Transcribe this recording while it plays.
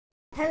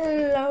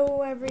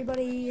Hello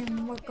everybody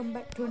and welcome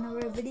back to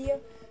another video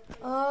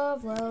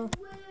of,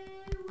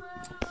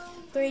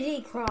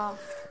 3D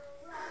craft.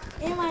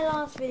 In my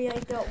last video I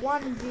got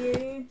 1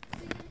 view.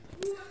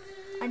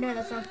 I know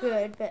that's not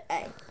good, but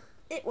hey,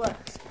 it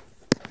works.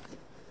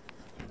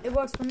 It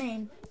works for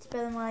me. It's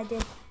better than what I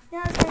did.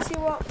 Now let's go see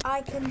what I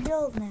can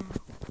build now.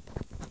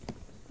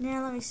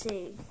 Now let me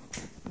see.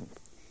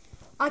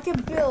 I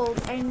can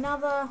build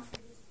another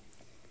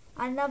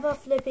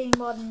flipping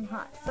modern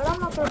hut, but I'm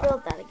not going to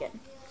build that again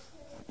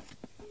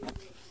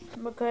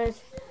because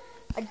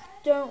I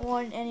don't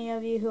want any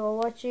of you who are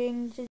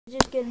watching to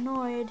just get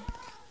annoyed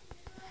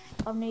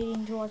of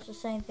needing to watch the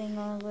same thing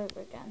all over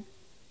again.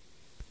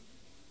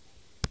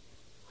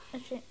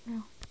 Actually,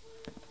 no.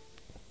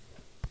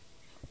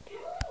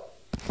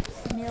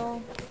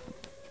 Mill.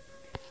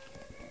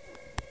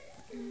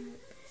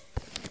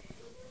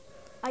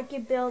 I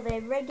could build a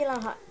regular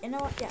hut. You know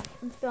what? Yeah,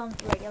 let's build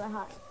a regular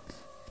hut.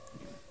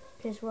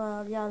 Because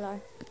we're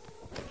yellow.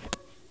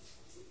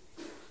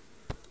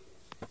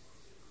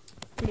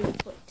 Blue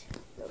foot.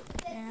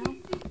 Now.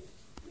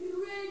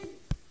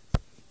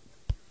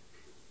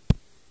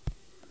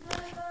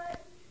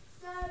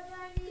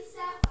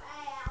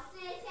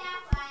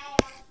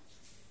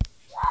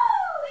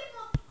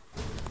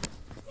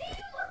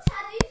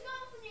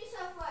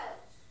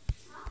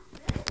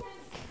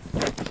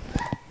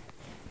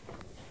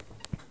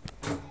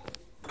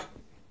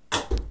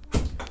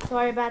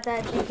 Sorry about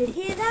that. If you could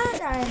hear that,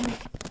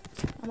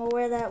 I'm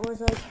aware that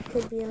was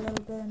could be a little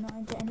bit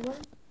annoying to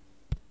anyone.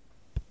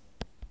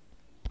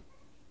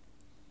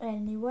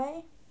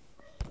 Anyway,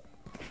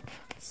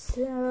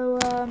 so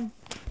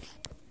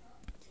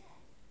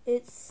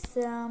it's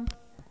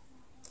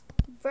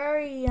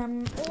very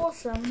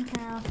awesome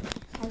how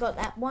I got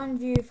that 1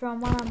 view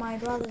from one of my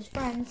brother's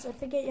friends. I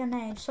forget your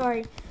name.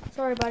 Sorry,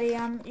 buddy.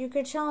 You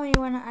could tell me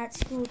when I'm at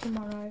school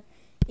tomorrow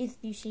if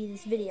you see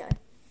this video.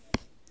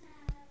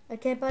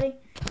 Okay, buddy?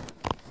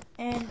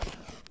 And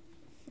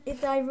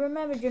if I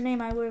remembered your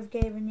name, I would have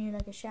given you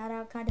like a shout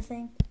out kind of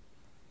thing.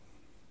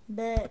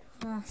 But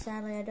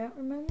sadly, I don't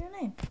remember your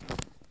name.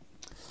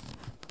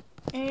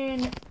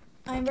 And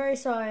I'm very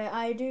sorry.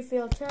 I do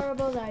feel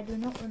terrible that I do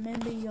not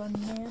remember your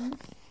name.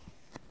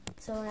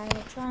 So I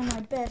will try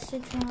my best to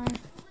try.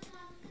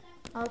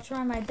 I'll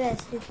try my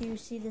best if you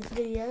see this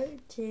video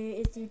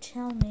if you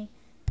tell me.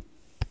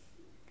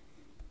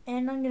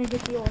 And I'm gonna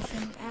get the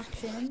awesome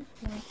action.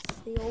 That's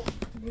the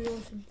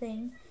awesome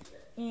thing.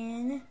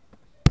 And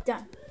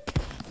done.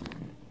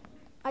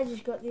 I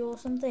just got the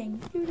awesome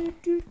thing.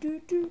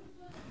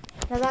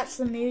 Now that's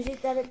the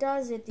music that it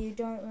does if you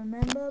don't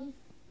remember.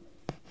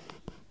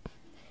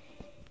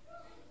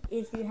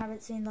 If you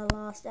haven't seen the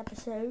last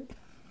episode.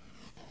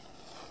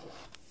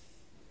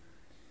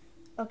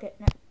 Okay,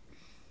 now.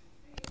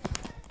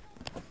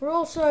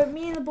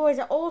 Me and the boys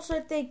are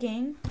also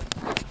thinking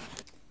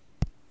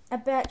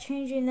about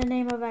changing the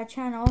name of our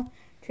channel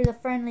to the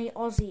Friendly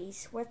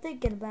Aussies. We're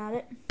thinking about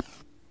it.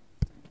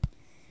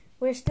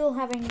 We're still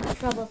having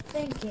trouble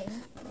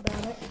thinking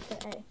about it,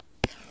 but hey,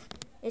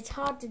 it's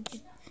hard to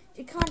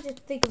you can't just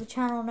think of a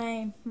channel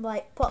name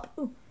like Pop.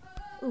 Ooh,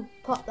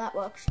 Pop, that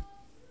works.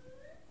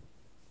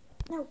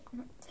 No.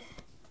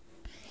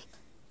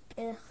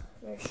 Ugh,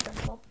 very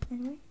stressful.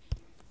 Anyway,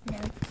 no.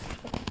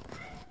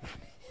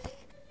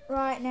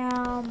 Right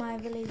now, my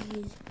village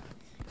is.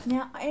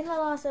 Now, in the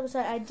last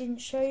episode, I didn't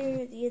show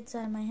you the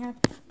inside of my house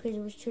because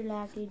it was too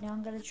laggy. Now,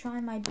 I'm going to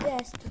try my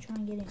best to try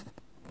and get in.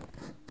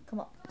 Come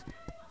on.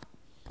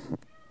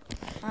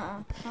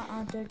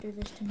 Don't do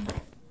this to me.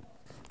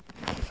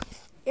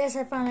 Yes,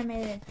 I finally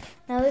made it in.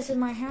 Now, this is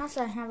my house.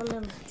 I have a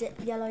little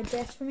yellow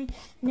desk for me.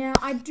 Now,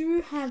 I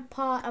do have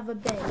part of a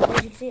bed.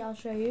 As you can see, I'll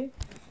show you.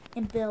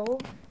 And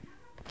build.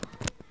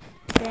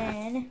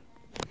 Then.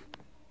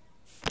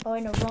 Oh,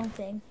 no, wrong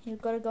thing.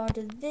 You've got to go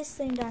into this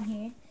thing down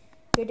here.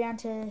 Go down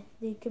to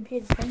the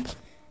computer thing.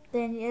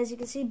 Then, as you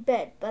can see,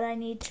 bed. But I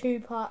need 2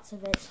 parts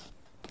of it.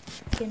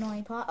 The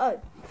annoying part.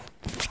 Oh.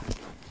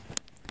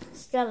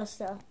 Stellar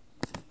stuff.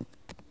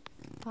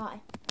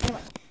 Hi.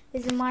 Anyway,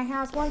 this is my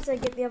house. Once I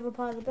get the other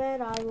part of the bed,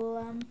 I will,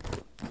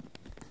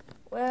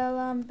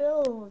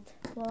 build.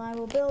 Well, I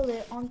will build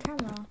it on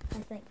camera, I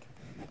think.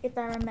 If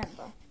I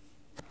remember.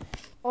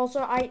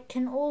 Also, I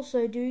can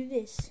also do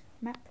this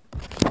map.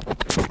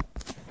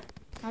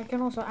 I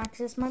can also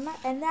access my map.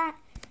 And that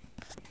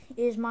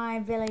is my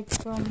village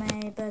from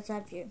a bird's eye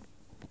view.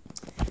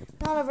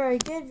 Not a very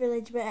good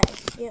village, but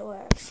hey, it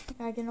works.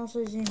 I can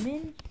also zoom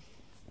in,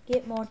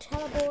 get more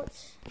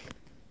teleports.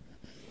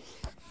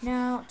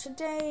 Now,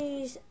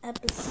 today's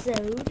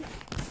episode,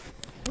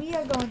 we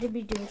are going to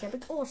be doing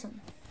something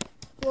awesome.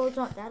 Well, it's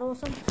not that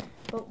awesome,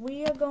 but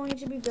we are going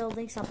to be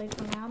building something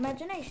from our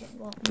imagination.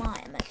 Well,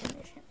 my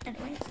imagination.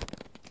 Anyway,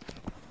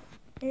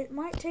 it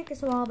might take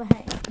us a while, but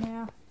hey,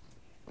 now,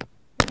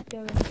 let's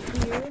go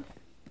in here.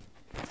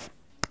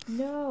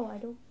 No, I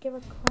don't give a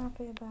crap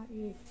about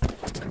you.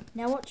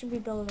 Now, what should we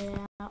build it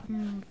out?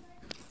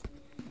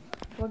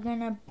 We're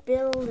gonna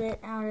build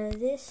it out of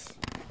this.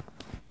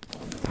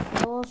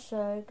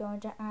 also going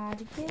to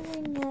add,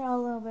 giving it a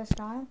little bit of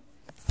style,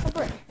 a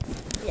brick.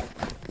 Yeah.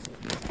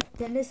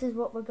 Then this is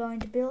what we're going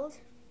to build.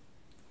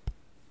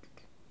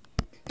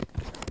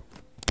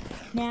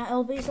 Now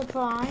it'll be a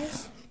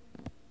surprise.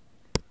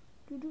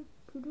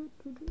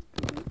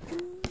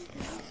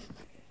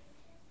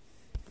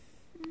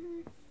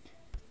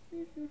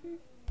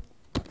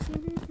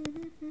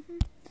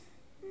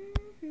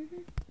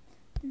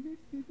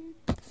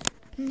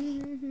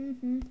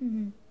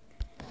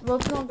 Well,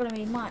 it's not going to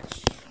be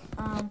much.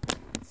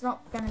 It's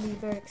not going to be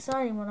very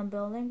exciting what I'm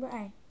building, but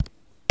hey,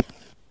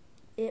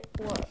 it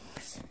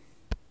works.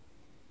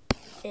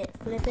 It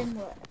flipping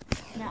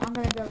works. Now I'm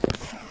going to build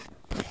this.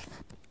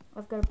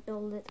 I've got to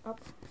build it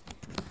up.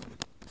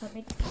 Let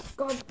me.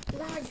 God,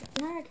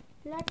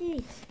 laggy.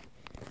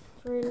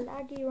 It's very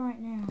laggy right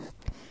now.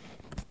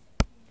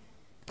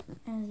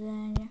 And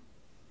then yeah,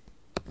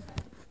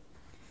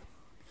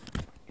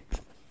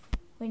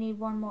 we need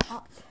one more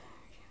up.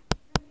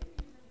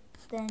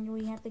 Then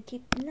we have to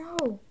keep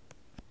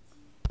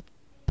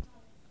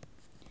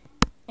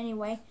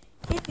Anyway,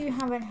 if you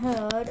haven't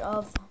heard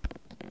of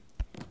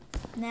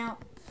now,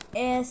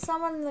 if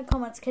someone in the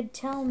comments could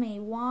tell me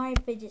why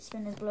fidget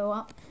spinners blew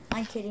up.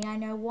 I'm kidding, I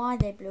know why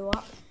they blew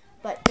up,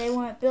 but they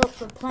weren't built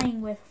for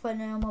playing with for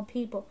normal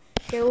people.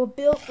 They were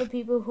built for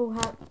people who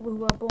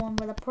were born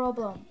with a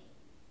problem.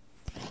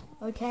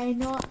 Okay,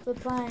 not for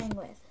playing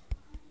with.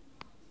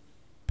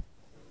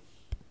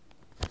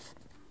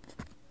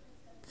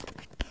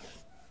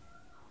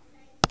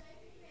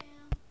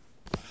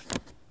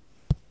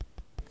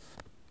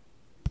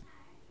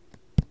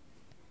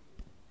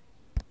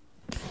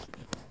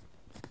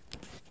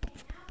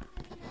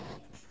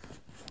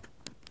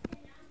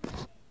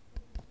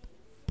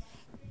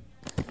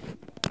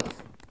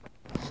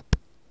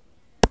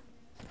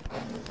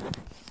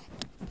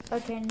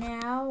 Okay,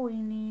 now we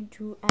need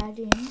to add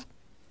in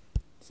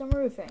some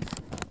roofing.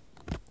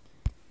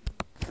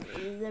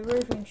 The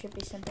roofing should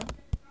be simple.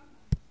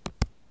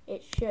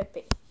 It should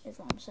be, is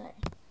what I'm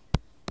saying.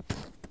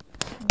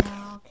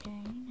 Now,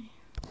 okay.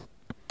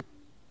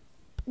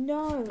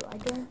 No, I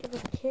don't give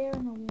a care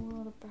in the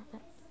world about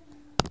that.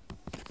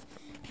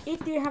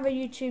 If you have a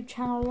YouTube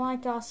channel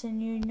like us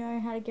and you know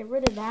how to get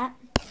rid of that,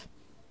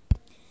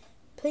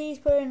 please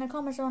put in the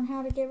comments on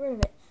how to get rid of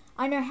it.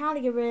 I know how to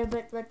get rid of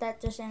it, but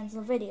that just ends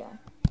the video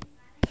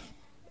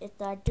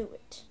if I do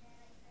it.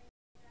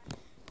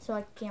 So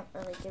I can't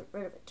really get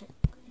rid of it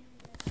technically.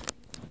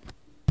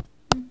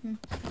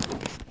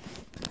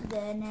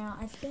 There, now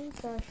I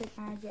think I should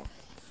add, yeah.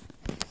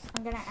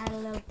 I'm going to add a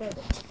little bit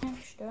of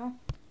texture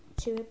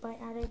to it by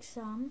adding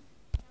some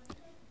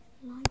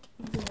like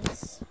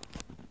this.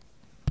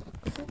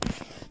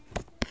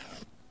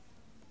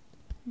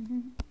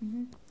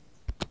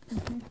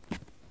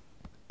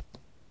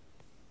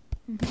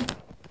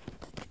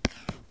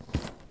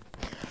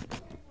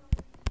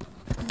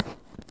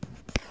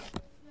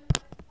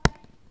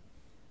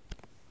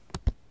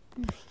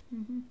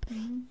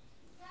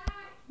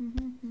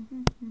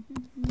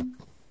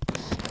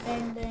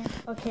 And then,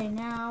 okay,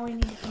 now we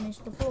need to finish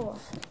the floor.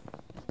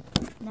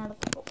 Now the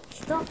floor,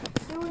 stop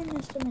doing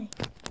this to me.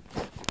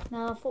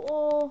 Now the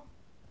floor,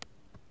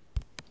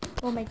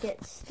 we'll make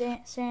it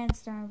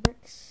sandstone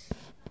bricks.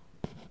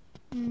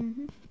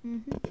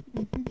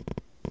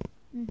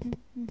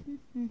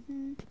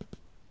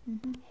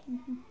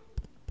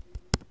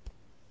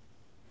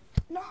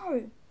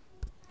 No.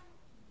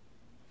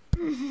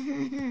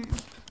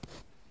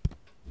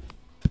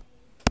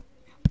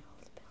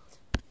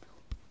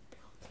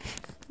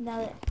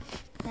 Now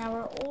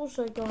we're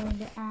also going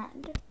to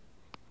add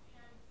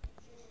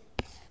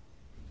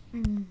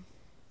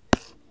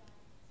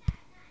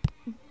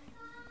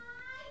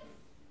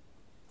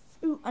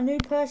ooh, a new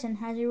person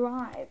has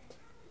arrived.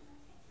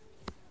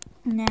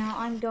 Now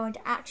I'm going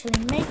to actually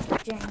make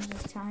it James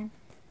this time.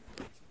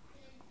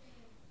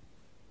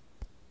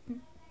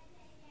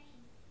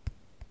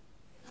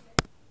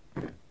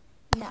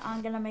 Now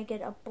I'm gonna make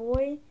it a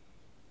boy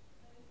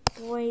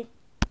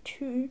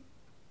 2.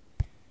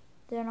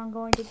 Then I'm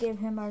going to give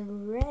him a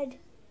red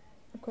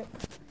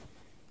equipped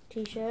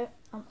t-shirt.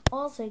 I'm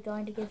also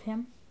going to give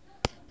him,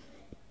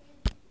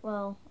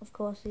 well, of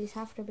course these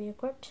have to be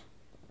equipped.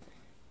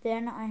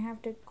 Then I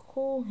have to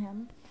call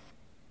him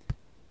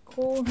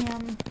called.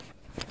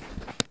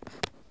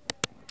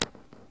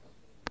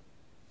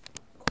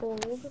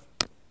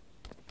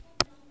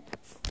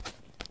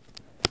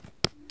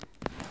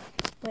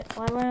 Wait,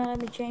 why won't it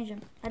let me change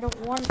him? I don't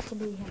want it to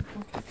be him.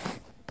 Okay.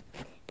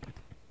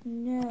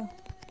 No.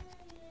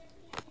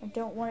 I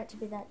don't want it to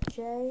be that.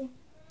 J-A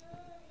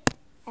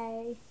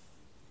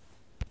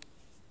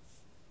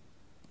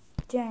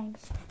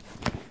James.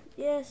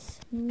 Yes,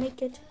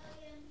 make it.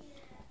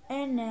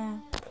 And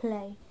now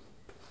play.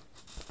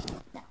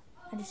 Now,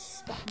 I just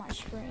spat my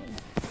screen.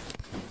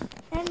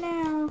 And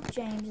now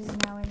James is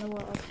now in the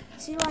world.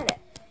 See you later,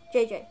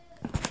 JJ.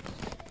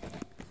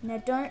 Now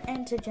don't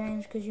enter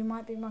James because you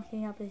might be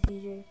mucking up if you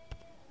do.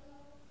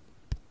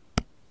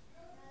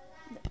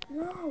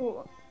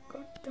 No,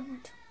 god damn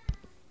it.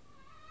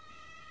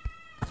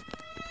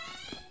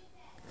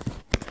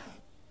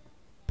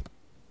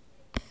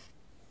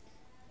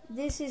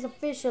 this is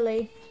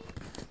officially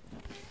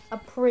a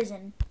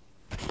prison.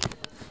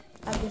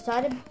 I've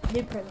decided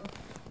new prison.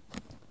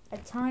 A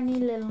tiny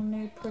little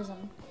new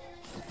prison.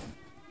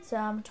 So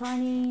I'm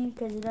tiny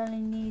because it only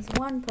needs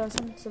one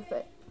person to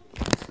fit.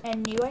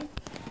 Anyway,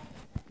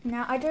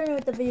 now I don't know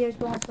if the video's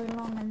going for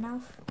long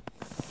enough.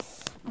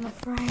 I'm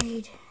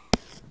afraid.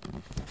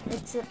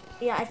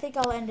 Yeah, I think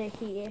I'll end it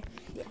here.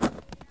 Yeah.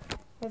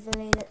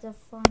 Hopefully that's a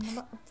fun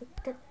number.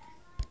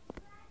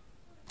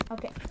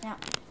 Okay, now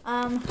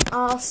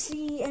I'll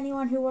see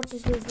anyone who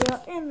watches this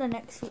video in the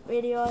next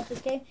video of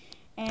this game.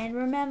 And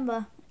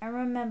remember,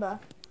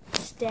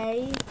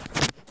 stay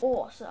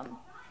awesome.